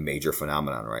as a major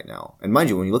phenomenon right now. And mind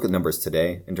you, when you look at numbers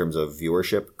today in terms of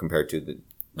viewership compared to the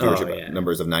viewership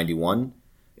numbers of 91,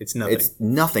 it's nothing. It's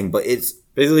nothing, but it's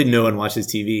basically no one watches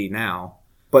TV now.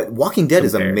 But Walking Dead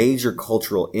is a major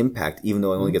cultural impact, even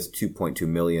though it only gets 2.2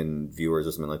 million viewers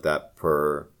or something like that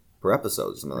per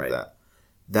episode, something like that.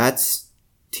 That's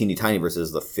teeny tiny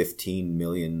versus the 15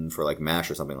 million for like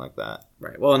MASH or something like that.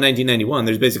 Right. Well, in 1991,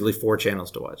 there's basically 4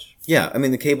 channels to watch. Yeah, I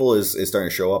mean, the cable is starting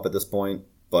to show up at this point,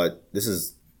 but this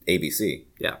is ABC.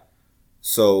 Yeah.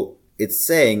 So it's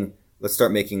saying, let's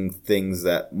start making things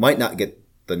that might not get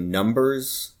the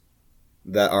numbers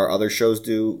that our other shows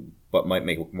do, but might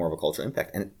make more of a cultural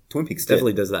impact. And Twin Peaks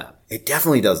definitely does that. It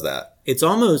definitely does that. It's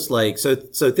almost like, so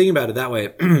thinking about it that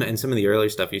way, and some of the earlier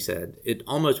stuff you said, it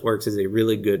almost works as a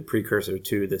really good precursor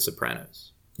to The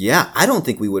Sopranos. Yeah, I don't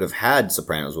think we would have had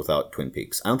Sopranos without Twin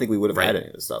Peaks. I don't think we would have had any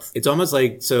of this stuff. It's almost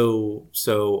like,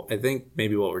 so I think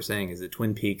maybe what we're saying is that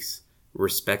Twin Peaks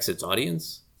respects its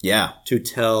audience. Yeah. To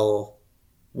tell,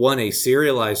 one, a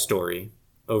serialized story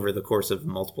over the course of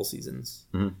multiple seasons.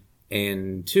 Mm-hmm.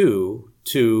 And 2,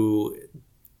 to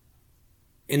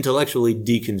intellectually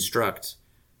deconstruct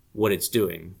what it's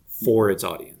doing for its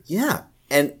audience. Yeah.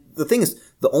 And the thing is,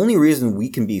 the only reason we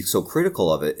can be so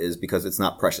critical of it is because it's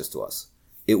not precious to us.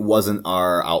 It wasn't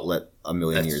our outlet a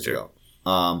million years ago.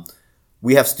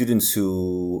 We have students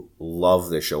who love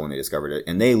this show when they discovered it,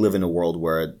 and they live in a world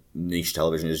where niche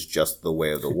television is just the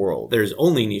way of the world. There's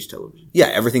only niche television. Yeah,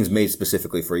 everything's made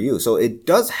specifically for you. So it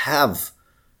does have,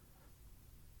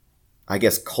 I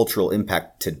guess, cultural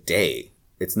impact today.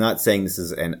 It's not saying this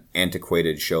is an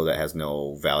antiquated show that has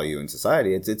no value in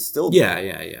society. It's still... Yeah.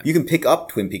 You can pick up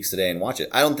Twin Peaks today and watch it.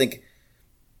 I don't think...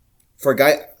 For a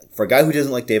guy who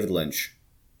doesn't like David Lynch,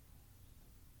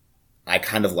 I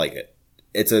kind of like it.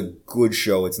 It's a good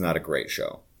show. It's not a great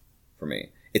show for me.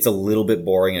 It's a little bit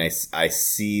boring, and I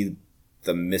see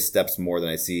the missteps more than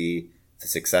I see the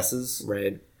successes.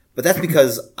 Right. But that's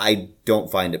because I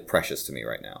don't find it precious to me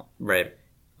right now. Right.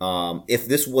 If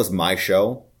this was my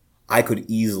show, I could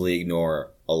easily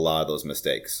ignore a lot of those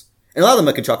mistakes. And a lot of them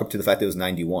I could chalk up to the fact that it was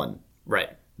 91.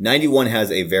 Right. 91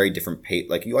 has a very different pace.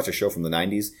 Like, you watch a show from the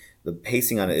 90s, the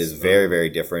pacing on it is very, very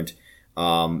different.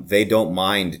 They don't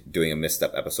mind doing a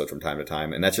misstep episode from time to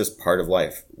time, and that's just part of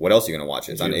life. What else are you going to watch?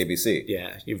 It's on ABC.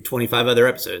 Yeah, you have 25 other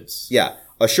episodes. Yeah.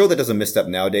 A show that does a misstep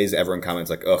nowadays, everyone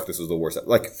comments like, ugh, this was the worst.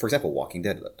 Like, for example, Walking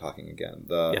Dead, talking again.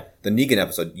 The Negan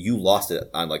episode, you lost it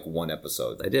on like one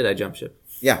episode. I did. I jumped ship.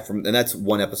 Yeah, and that's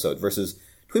one episode versus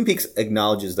Twin Peaks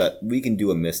acknowledges that we can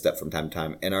do a misstep from time to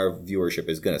time, and our viewership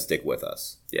is going to stick with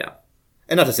us. Yeah.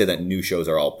 And not to say that new shows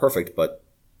are all perfect, but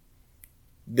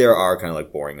there are kind of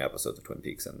like boring episodes of Twin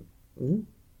Peaks and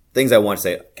things I want to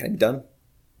say, can I be done?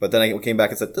 But then I came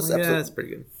back and said, this episode... Yeah, that's pretty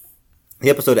good. The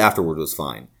episode afterward was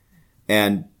fine.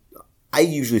 And I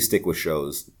usually stick with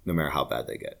shows no matter how bad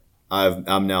they get.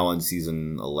 I'm now on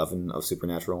season 11 of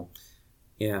Supernatural.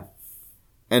 Yeah.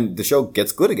 And the show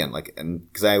gets good again.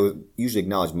 And because I would usually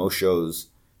acknowledge most shows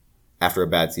after a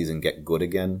bad season get good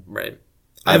again. Right.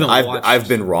 I've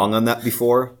been wrong on that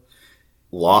before.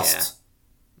 Lost,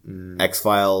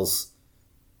 X-Files.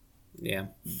 Yeah.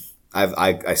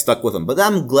 I stuck with them, but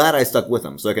I'm glad I stuck with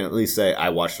them, so I can at least say I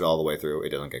watched it all the way through. It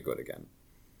doesn't get good again.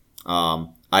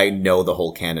 I know the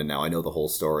whole canon now. I know the whole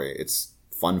story. It's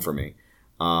fun for me.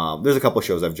 There's a couple of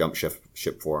shows I've jumped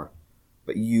ship for,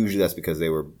 but usually that's because they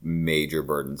were major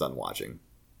burdens on watching.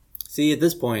 See, at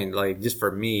this point, like, just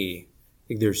for me,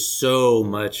 like, there's so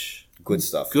much good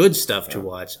stuff to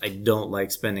watch. I don't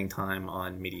like spending time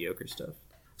on mediocre stuff.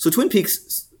 So Twin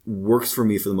Peaks works for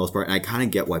me for the most part, and I kind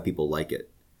of get why people like it.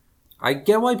 I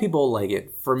get why people like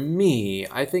it. For me,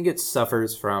 I think it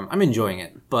suffers from... I'm enjoying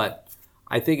it, but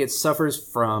I think it suffers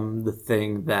from the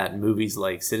thing that movies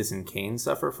like Citizen Kane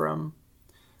suffer from,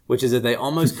 which is that they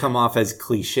almost come off as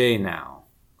cliche now.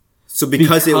 So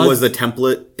because it was the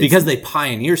template... Because they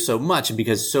pioneer so much, and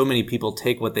because so many people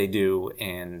take what they do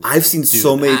and I've seen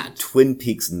so many Twin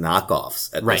Peaks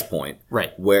knockoffs at this point.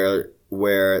 Right. Where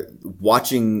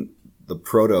watching the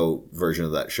proto version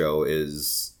of that show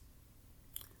is...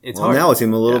 It's hard. Now it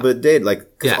seems a little bit dated.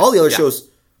 Like, because all the other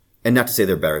shows, and not to say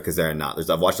they're better, because they're not.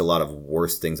 I've watched a lot of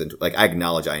worse things. And like, I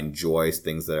acknowledge I enjoy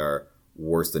things that are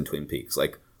worse than Twin Peaks.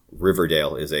 Like,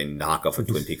 Riverdale is a knockoff of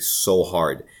Twin Peaks so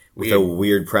hard with a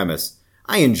weird premise.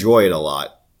 I enjoy it a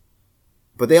lot.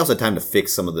 But they also had time to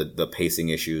fix some of the pacing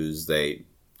issues. They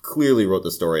clearly wrote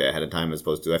the story ahead of time as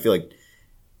opposed to, I feel like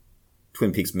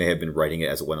Twin Peaks may have been writing it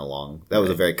as it went along. That was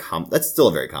that's still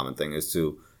a very common thing, is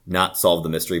to not solve the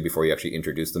mystery before you actually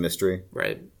introduce the mystery.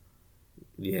 Right.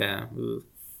 Yeah. Ooh.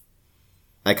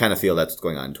 I kind of feel that's what's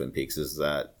going on in Twin Peaks, is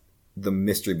that the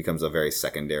mystery becomes a very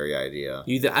secondary idea.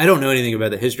 I don't know anything about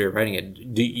the history of writing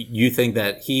it. Do you think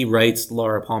that he writes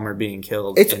Laura Palmer being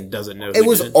killed and doesn't know? It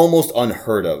was almost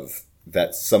unheard of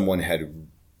that someone had...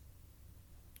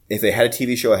 If they had a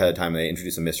TV show ahead of time and they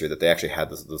introduced a mystery, that they actually had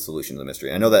the solution to the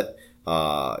mystery. I know that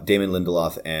Damon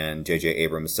Lindelof and J.J.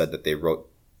 Abrams said that they wrote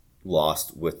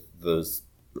Lost with those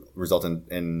result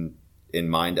in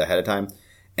mind ahead of time.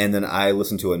 And then I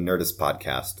listened to a Nerdist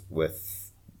podcast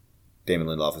with Damon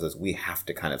Lindelof, who says we have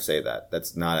to kind of say that.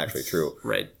 That's not actually true.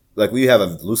 Right. Like, we have a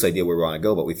loose idea where we want to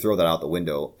go, but we throw that out the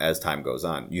window as time goes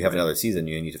on. You have another season,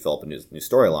 you need to fill up a new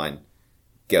storyline.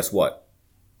 Guess what?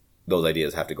 Those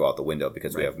ideas have to go out the window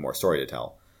because we have more story to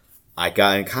tell. I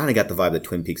kind of got the vibe that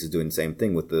Twin Peaks is doing the same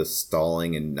thing with the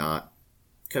stalling and not...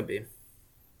 Could be.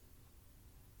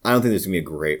 I don't think there's going to be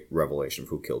a great revelation of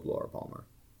who killed Laura Palmer.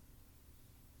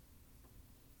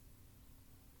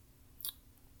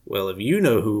 Well, if you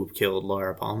know who killed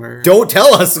Laura Palmer... Don't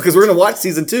tell us, because we're going to watch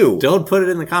season 2. Don't put it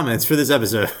in the comments for this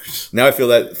episode. Now I feel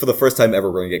that for the first time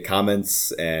ever, we're going to get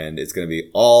comments, and it's going to be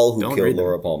all who killed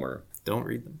Laura Palmer. Don't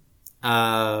read them.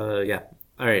 Yeah.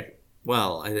 All right.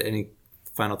 Well, any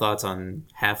final thoughts on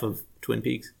half of Twin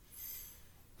Peaks?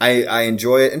 I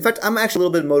enjoy it. In fact, I'm actually a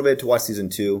little bit motivated to watch season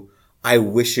 2. I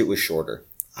wish it was shorter.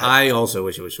 I also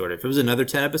wish it was shorter. If it was another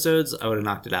 10 episodes, I would have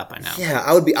knocked it out by now. Yeah,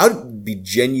 I would be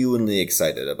genuinely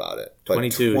excited about it. But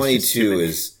 22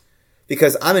 is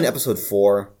because I'm in episode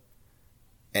 4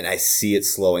 and I see it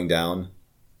slowing down.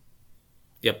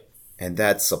 Yep. And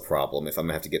that's a problem if I'm going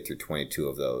to have to get through 22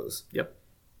 of those. Yep.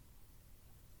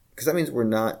 Because that means we're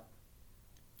not...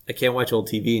 I can't watch old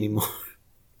TV anymore.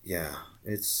 Yeah,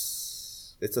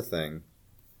 it's a thing.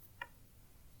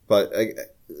 But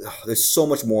there's so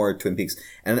much more Twin Peaks.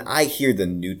 And I hear the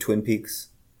new Twin Peaks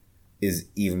is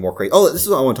even more crazy. Oh, this is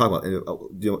what I want to talk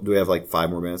about. Do we have like 5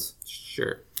 more minutes?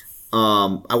 Sure.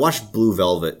 I watched Blue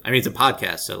Velvet. I mean, it's a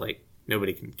podcast, so like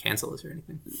nobody can cancel us or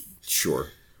anything. Sure.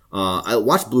 I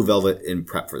watched Blue Velvet in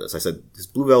prep for this. I said, this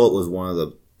Blue Velvet was one of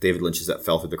the David Lynch's that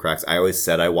fell through the cracks. I always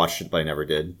said I watched it, but I never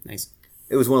did. Nice.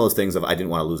 It was one of those things of I didn't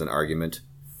want to lose an argument.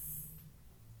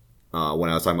 When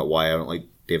I was talking about why I don't like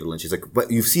David Lynch, he's like,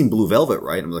 but you've seen Blue Velvet,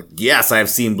 right? I'm like, yes, I have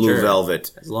seen Blue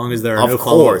Velvet. As long as there are no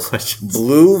follow-up questions.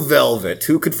 Blue Velvet.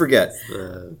 Who could forget?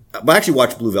 But I actually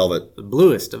watched Blue Velvet. The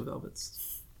bluest of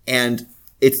velvets. And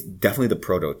it's definitely the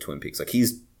proto Twin Peaks. Like,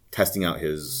 he's testing out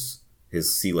his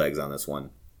sea legs on this one.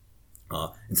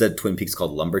 Instead of Twin Peaks,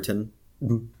 called Lumberton.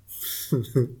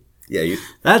 Yeah,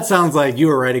 that sounds like you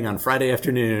were writing on Friday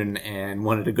afternoon and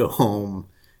wanted to go home,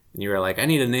 and you were like, "I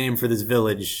need a name for this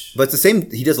village." But it's the same.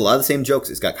 He does a lot of the same jokes.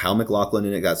 It's got Kyle MacLachlan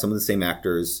in it. Got some of the same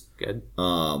actors. Good.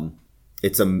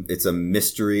 It's a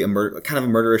mystery, kind of a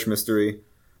murderish mystery.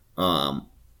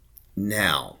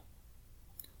 Now,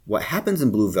 what happens in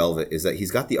Blue Velvet is that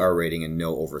he's got the R rating and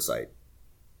no oversight.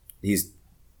 He's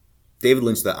David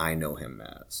Lynch that I know him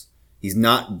as. He's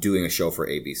not doing a show for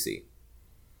ABC.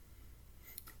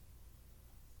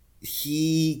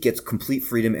 he gets complete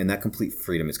freedom, and that complete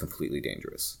freedom is completely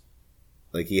dangerous.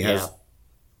 Like, he has...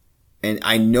 Yeah. And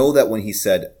I know that when he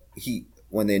said...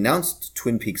 When they announced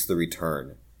Twin Peaks: The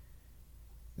Return,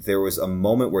 there was a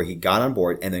moment where he got on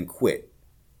board and then quit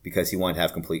because he wanted to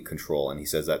have complete control. And he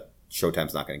says that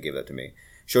Showtime's not going to give that to me.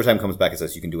 Showtime comes back and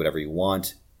says, you can do whatever you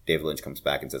want. David Lynch comes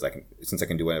back and says, since I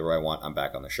can do whatever I want, I'm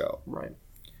back on the show. Right.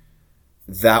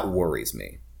 That worries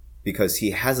me because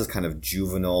he has this kind of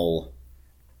juvenile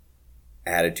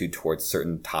attitude towards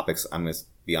certain topics. I'm going to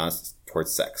be honest,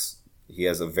 towards sex. He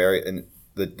has a very... And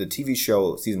the TV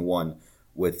show, season 1,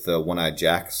 with the One-Eyed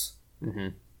Jacks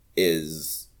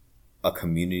is a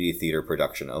community theater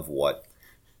production of what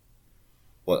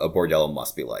a bordello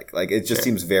must be like. Like, it just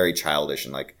seems very childish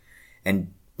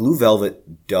and Blue Velvet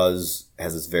has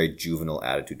this very juvenile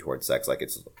attitude towards sex. Like,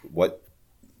 it's what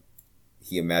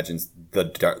he imagines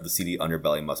the seedy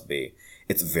underbelly must be.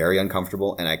 It's very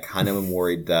uncomfortable, and I kind of am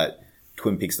worried that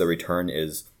Twin Peaks: The Return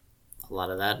is a lot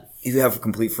of that. If you have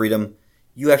complete freedom,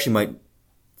 you actually might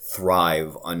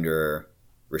thrive under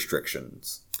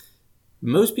restrictions.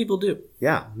 Most people do.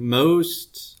 Yeah.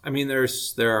 I mean, there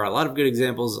are a lot of good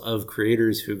examples of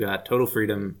creators who got total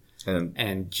freedom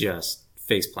and just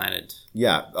face planted.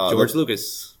 Yeah. George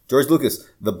Lucas,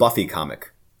 the Buffy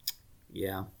comic.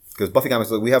 Yeah. Because Buffy comics,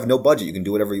 like, we have no budget. You can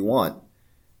do whatever you want.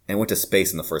 And went to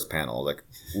space in the first panel. Like,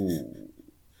 ooh.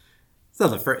 It's not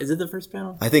the first. Is it the first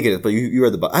panel? I think it is. But you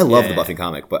read I love the Buffy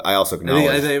comic, but I also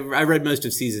acknowledge. I read most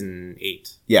of season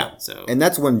 8. Yeah. So, and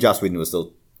that's when Joss Whedon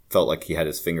felt like he had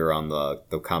his finger on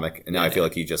the comic, and now I feel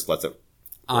like he just lets it.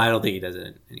 I don't think he does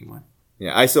it anymore.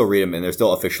 Yeah, I still read them, and they're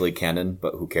still officially canon,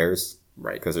 but who cares?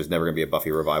 Right. Because there's never going to be a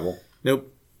Buffy revival.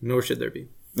 Nope. Nor should there be.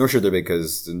 Nor should there be,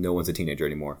 because no one's a teenager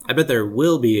anymore. I bet there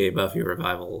will be a Buffy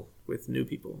revival with new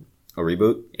people. A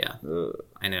reboot? Yeah.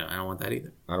 I know. I don't want that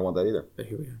either. I don't want that either. But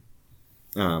here we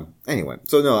are. Anyway,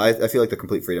 so no, I feel like the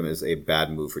complete freedom is a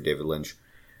bad move for David Lynch.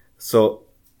 So,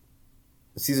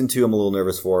 season 2, I'm a little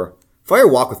nervous for. Fire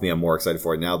Walk with Me, I'm more excited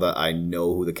for it now that I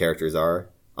know who the characters are.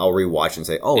 I'll rewatch and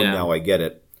say, now I get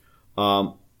it.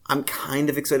 I'm kind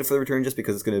of excited for The Return just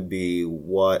because it's going to be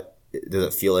does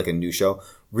it feel like a new show?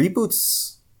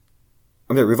 Revivals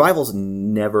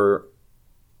never...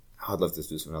 I'd love to do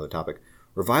this for another topic.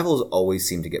 Revivals always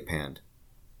seem to get panned.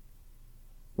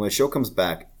 When a show comes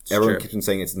back, everyone keeps on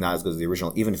saying it's not as good as the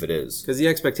original, even if it is. Because the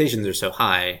expectations are so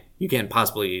high, you can't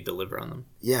possibly deliver on them.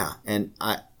 Yeah, and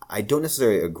I don't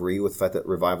necessarily agree with the fact that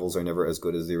revivals are never as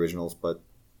good as the originals, but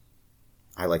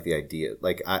I like the idea.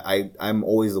 Like, I'm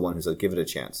always the one who says, give it a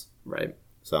chance. Right.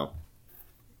 So.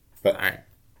 But,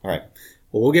 All right.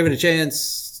 Well, we'll give it a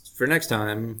chance for next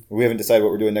time. We haven't decided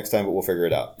what we're doing next time, but we'll figure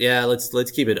it out. Yeah,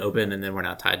 let's keep it open, and then we're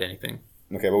not tied to anything.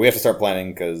 Okay, but we have to start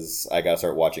planning because I got to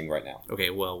start watching right now. Okay,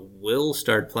 well, we'll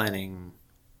start planning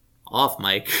off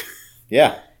mic.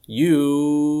 Yeah.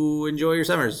 You enjoy your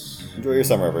summers. Enjoy your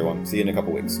summer, everyone. See you in a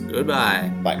couple weeks.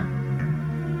 Goodbye. Bye.